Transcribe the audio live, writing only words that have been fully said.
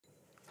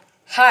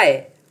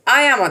Hi,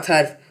 I am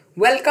Atharv.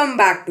 Welcome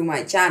back to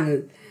my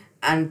channel.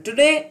 And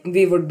today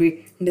we would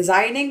be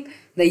designing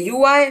the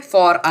UI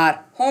for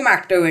our home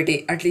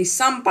activity, at least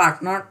some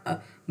part, not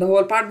the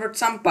whole part, but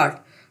some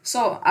part.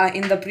 So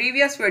in the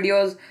previous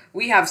videos,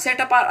 we have set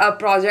up our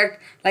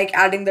project like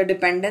adding the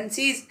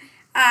dependencies,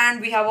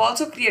 and we have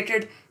also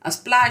created a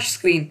splash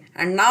screen.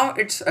 And now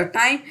it's a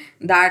time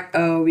that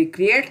we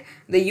create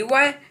the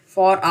UI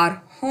for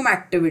our home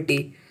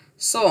activity.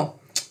 So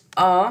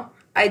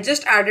I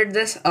just added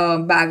this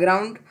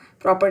background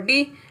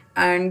property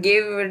and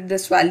gave it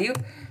this value.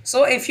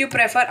 So if you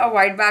prefer a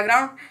white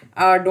background,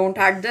 don't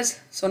add this.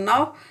 So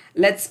now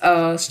let's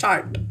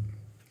start.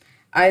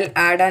 I'll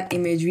add an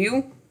image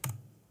view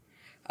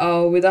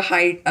with a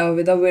height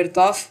with a width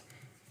of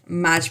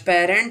match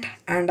parent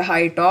and a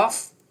height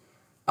of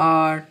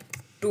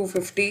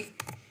 250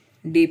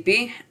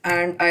 dp,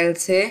 and I'll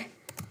say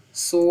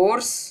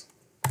source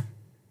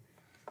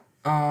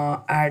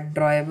add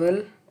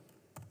drawable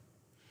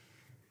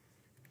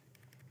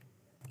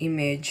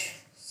image.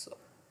 So,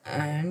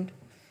 and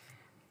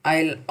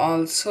I'll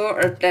also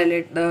tell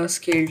it the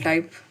scale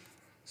type.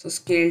 So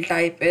scale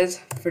type is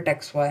fit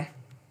xy.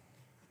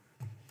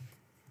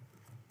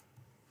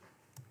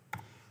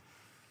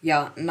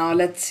 Yeah, now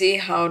let's see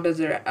how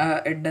does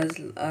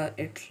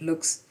it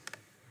looks.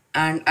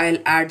 And I'll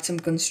add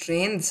some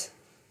constraints.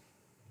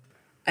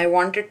 I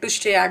want it to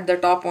stay at the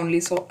top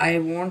only, so I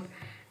won't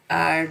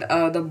add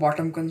the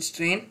bottom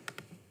constraint.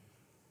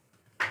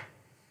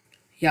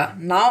 Yeah,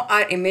 now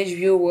our image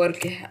view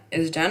work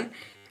is done,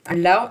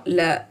 and now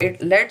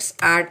let's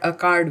add a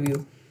card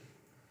view.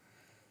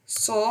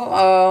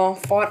 So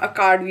for a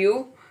card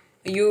view,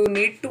 you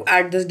need to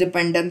add this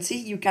dependency.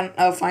 You can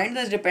find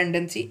this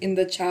dependency in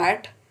the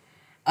chat,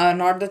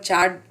 not the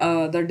chat,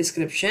 the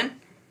description.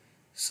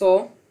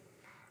 So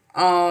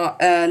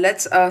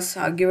let's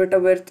give it a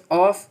width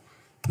of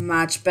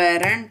match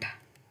parent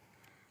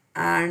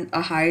and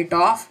a height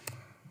of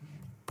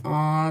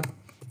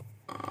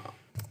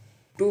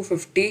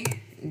 250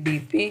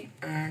 dp,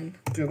 and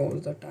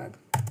close the tag.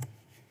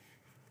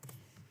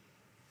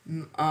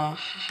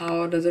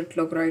 How does it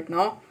look right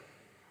now?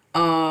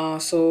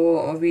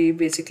 So we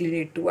basically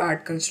need to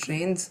add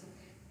constraints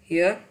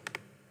here.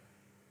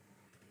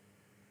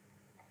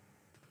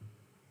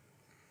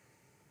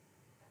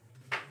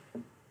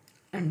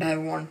 And I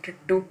want it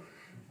to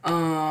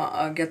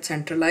get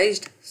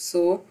centralized.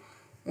 So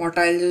what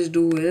I'll just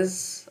do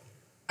is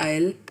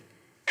I'll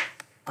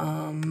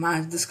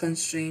match this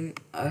constraint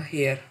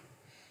here.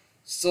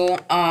 So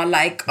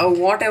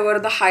whatever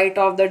the height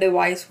of the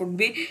device would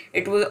be,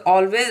 it will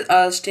always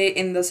stay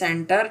in the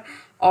center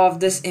of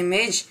this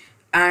image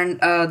and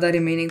the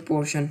remaining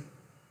portion.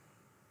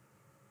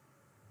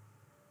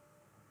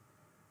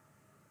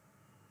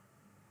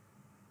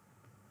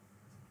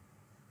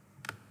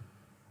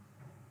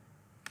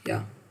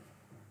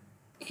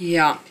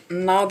 Yeah,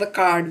 now the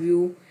card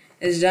view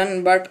is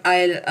done, but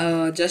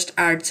I'll just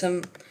add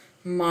some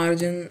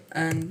margin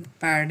and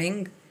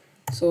padding.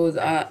 So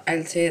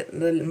I'll say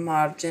the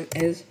margin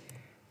is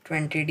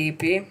 20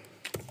 dp,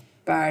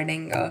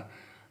 padding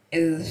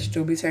is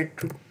to be set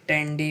to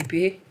 10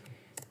 dp,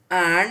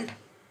 and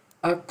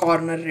a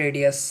corner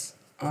radius,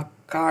 a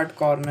card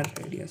corner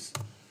radius.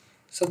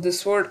 So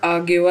this would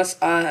give us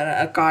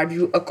a card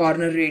view, a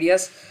corner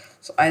radius.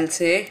 So I'll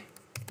say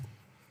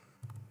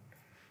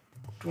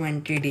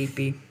 20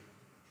 dp.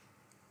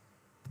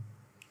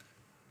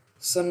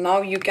 So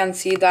now you can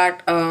see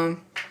that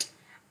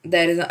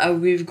there is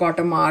we've got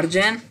a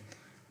margin,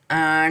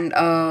 and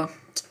the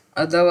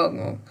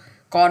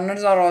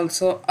corners are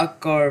also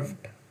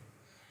curved.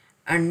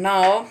 And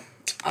now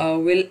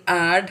we'll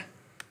add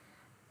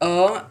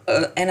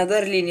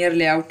another linear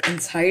layout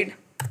inside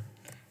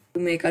to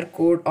make our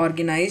code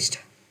organized.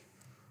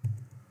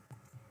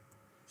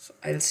 So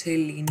I'll say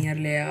linear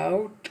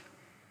layout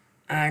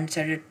and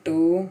set it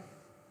to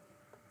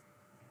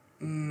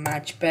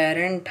match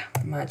parent,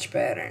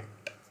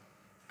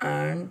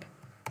 and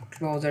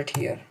close it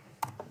here.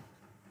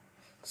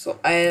 So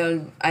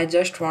I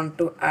just want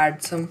to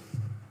add some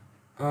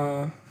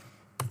an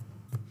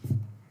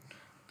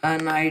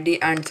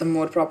ID and some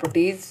more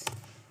properties.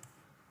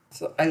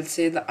 So I'll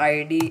say the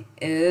ID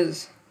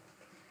is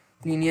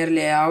linear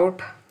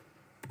layout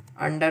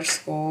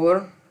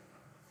underscore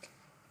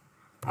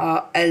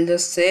I'll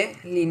just say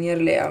linear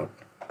layout,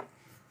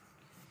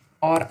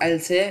 or I'll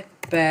say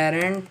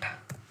parent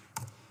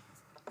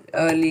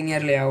linear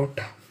layout.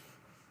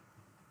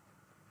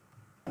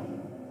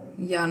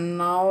 Yeah,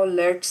 now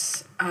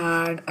let's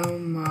add a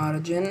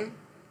margin.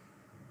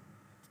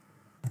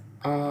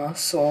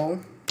 So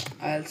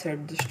I'll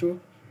set this to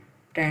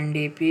 10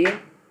 dp.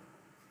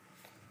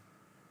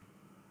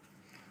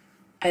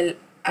 I'll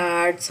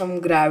add some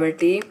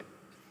gravity.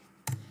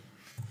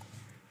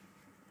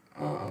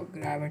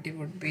 Gravity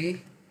would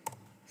be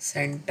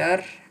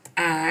center,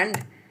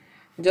 and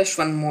just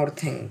one more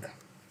thing,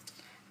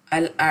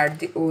 I'll add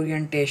the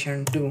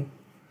orientation too,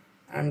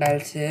 and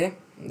I'll say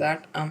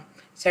that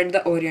set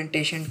the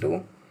orientation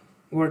to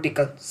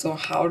vertical. So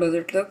how does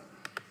it look?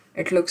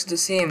 It looks the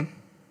same.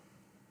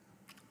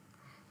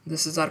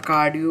 This is our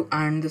card view,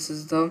 and this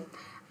is the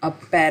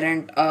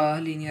parent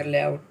linear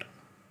layout,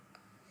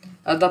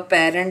 the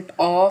parent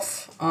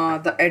of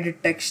the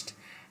edit text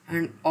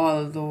and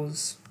all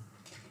those.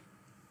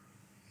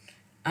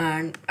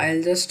 And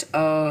I'll just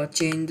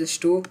change this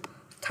to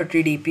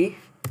 30 dp.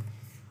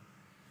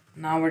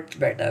 Now it's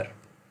better.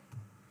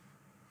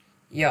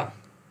 Yeah.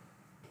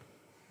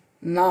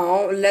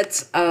 Now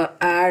let's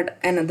add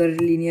another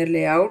linear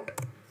layout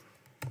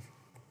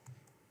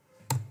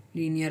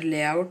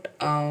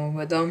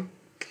with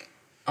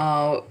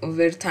a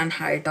width and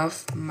height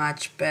of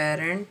match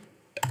parent,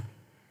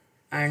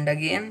 and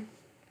again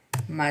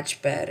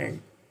match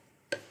parent.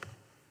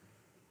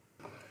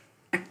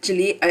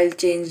 Actually, I'll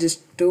change this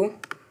to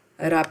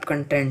wrap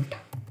content.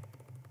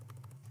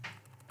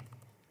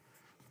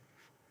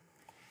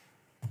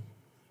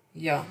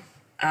 Yeah,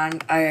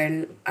 and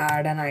I'll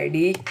add an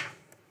ID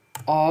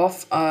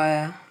of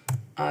a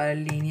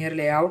linear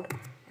layout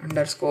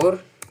underscore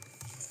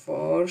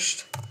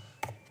first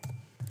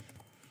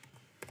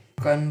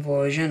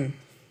conversion,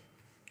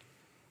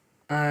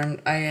 and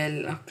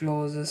I'll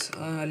close this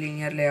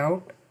linear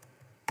layout.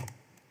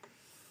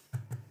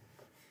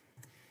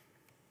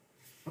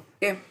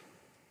 Okay,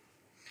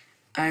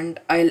 and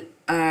I'll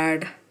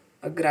add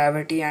a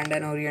gravity and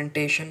an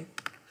orientation.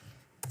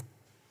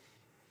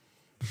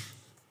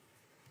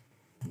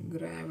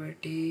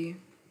 Gravity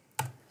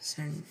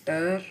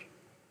center,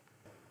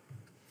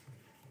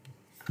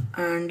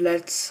 and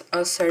let's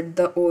set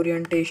the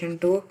orientation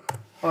to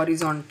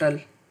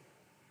horizontal.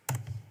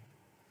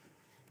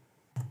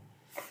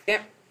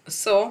 Okay,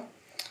 so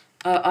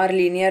our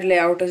linear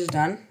layout is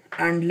done,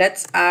 and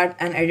let's add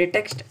an edit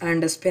text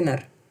and a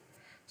spinner.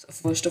 So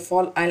first of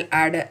all, I'll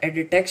add an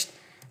edit text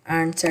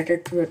and set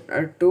it to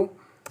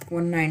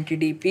 190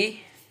 dp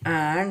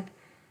and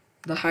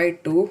the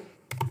height to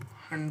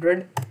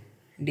 100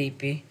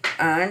 dp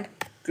and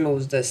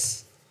close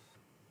this.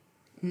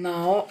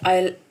 Now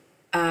I'll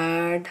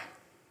add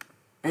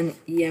an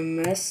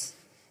EMS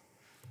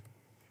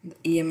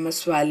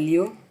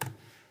value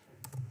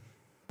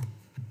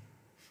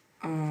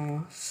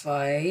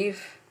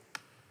 5,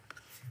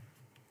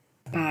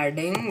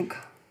 padding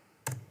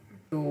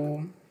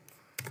to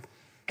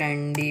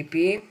 10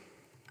 dp,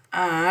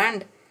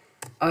 and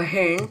a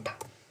hint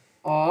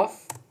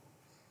of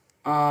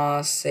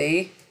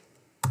say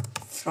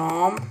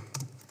from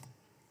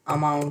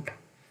amount.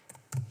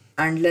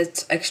 And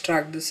let's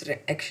extract this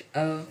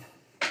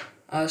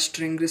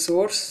string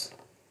resource.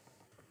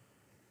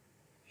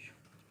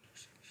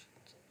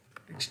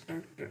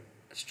 Extract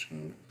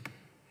string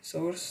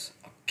resource.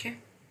 Okay,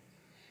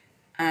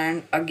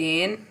 and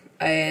again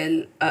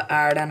I'll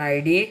add an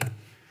ID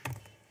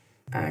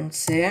and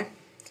say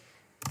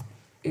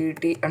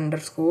et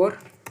underscore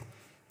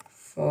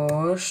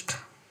first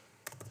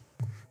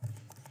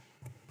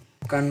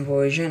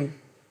conversion,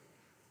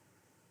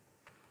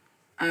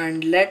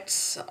 and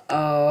let's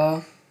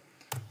add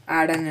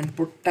an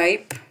input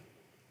type,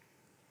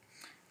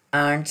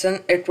 and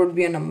since it would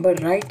be a number,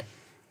 right,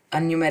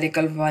 a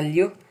numerical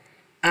value,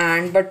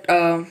 and but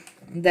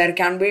there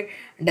can be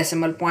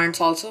decimal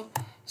points also,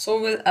 so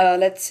we'll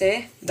let's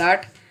say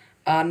that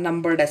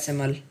number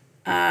decimal.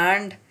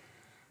 And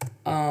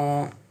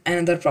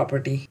another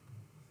property,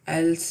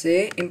 I'll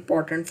say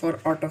important for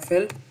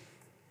autofill,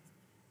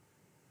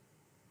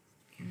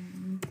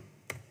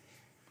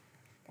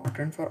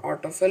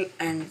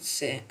 and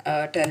say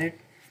tell it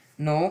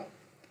no.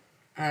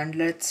 And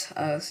let's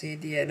see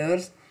the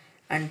errors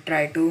and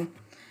try to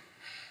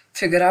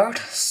figure out.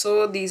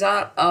 So these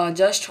are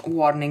just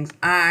warnings,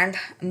 and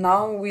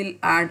now we'll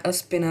add a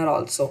spinner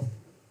also.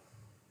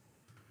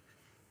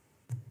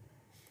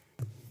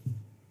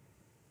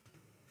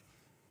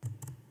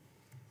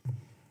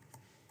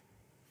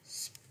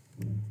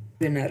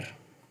 Spinner.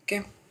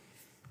 Okay,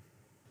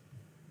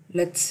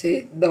 let's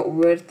say the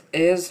width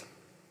is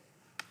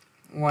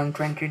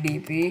 120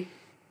 dp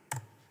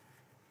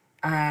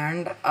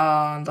and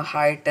the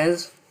height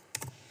is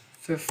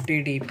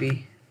 50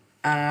 dp,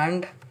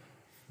 and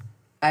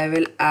I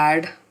will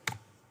add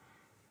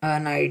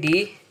an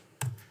ID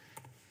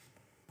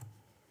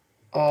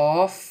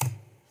of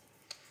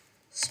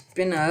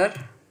spinner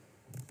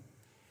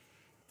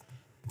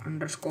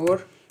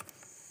underscore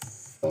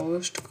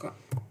first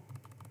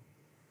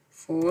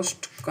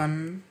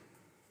conversion.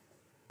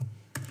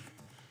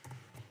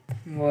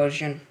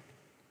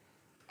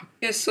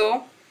 Okay,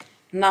 so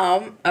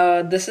now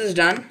this is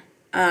done,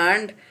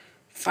 and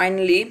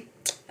finally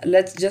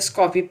let's just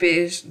copy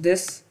paste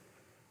this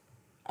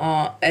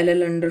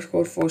ll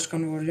underscore first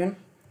conversion,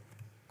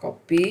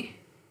 copy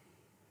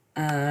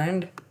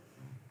and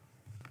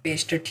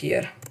paste it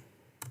here.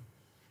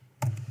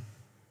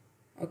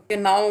 Okay,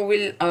 now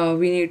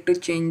we need to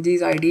change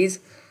these IDs.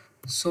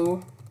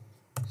 So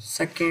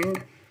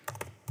second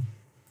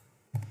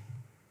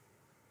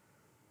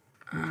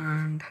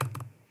and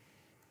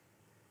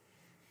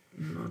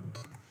not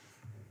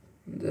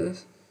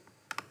this,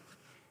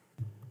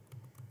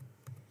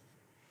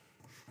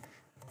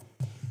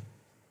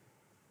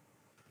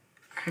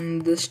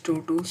 and this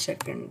to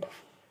second.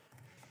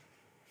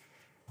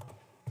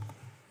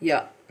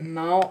 Yeah,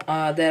 now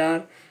there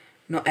are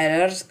no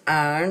errors,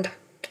 and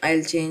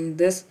I'll change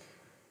this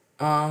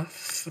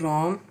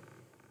from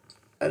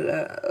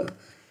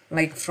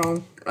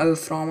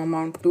from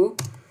amount to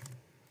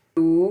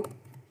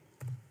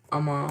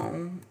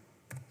amount,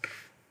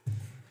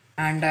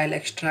 and I'll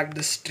extract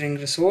the string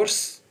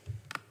resource.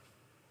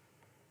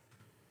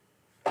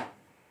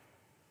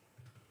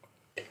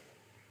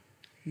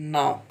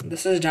 Now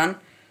this is done.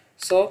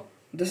 So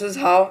this is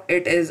how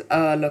it is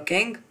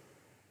looking.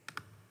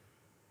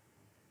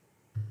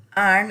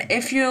 And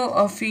if you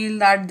feel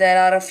that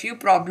there are a few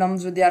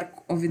problems with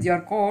your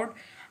code,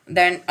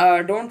 then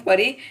don't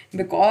worry,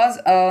 because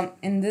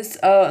in this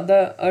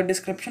the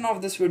description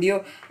of this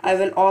video I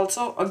will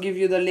also give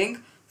you the link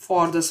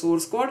for the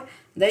source code.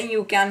 Then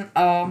you can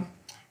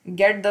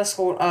get the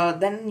source,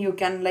 then you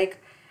can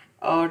like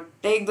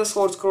take the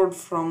source code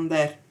from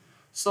there.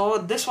 So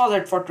this was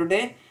it for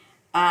today,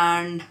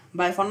 and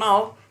bye for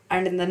now.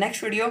 And in the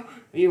next video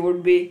we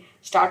would be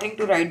starting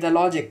to write the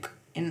logic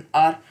in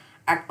our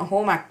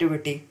home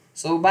activity.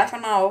 So bye for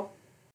now.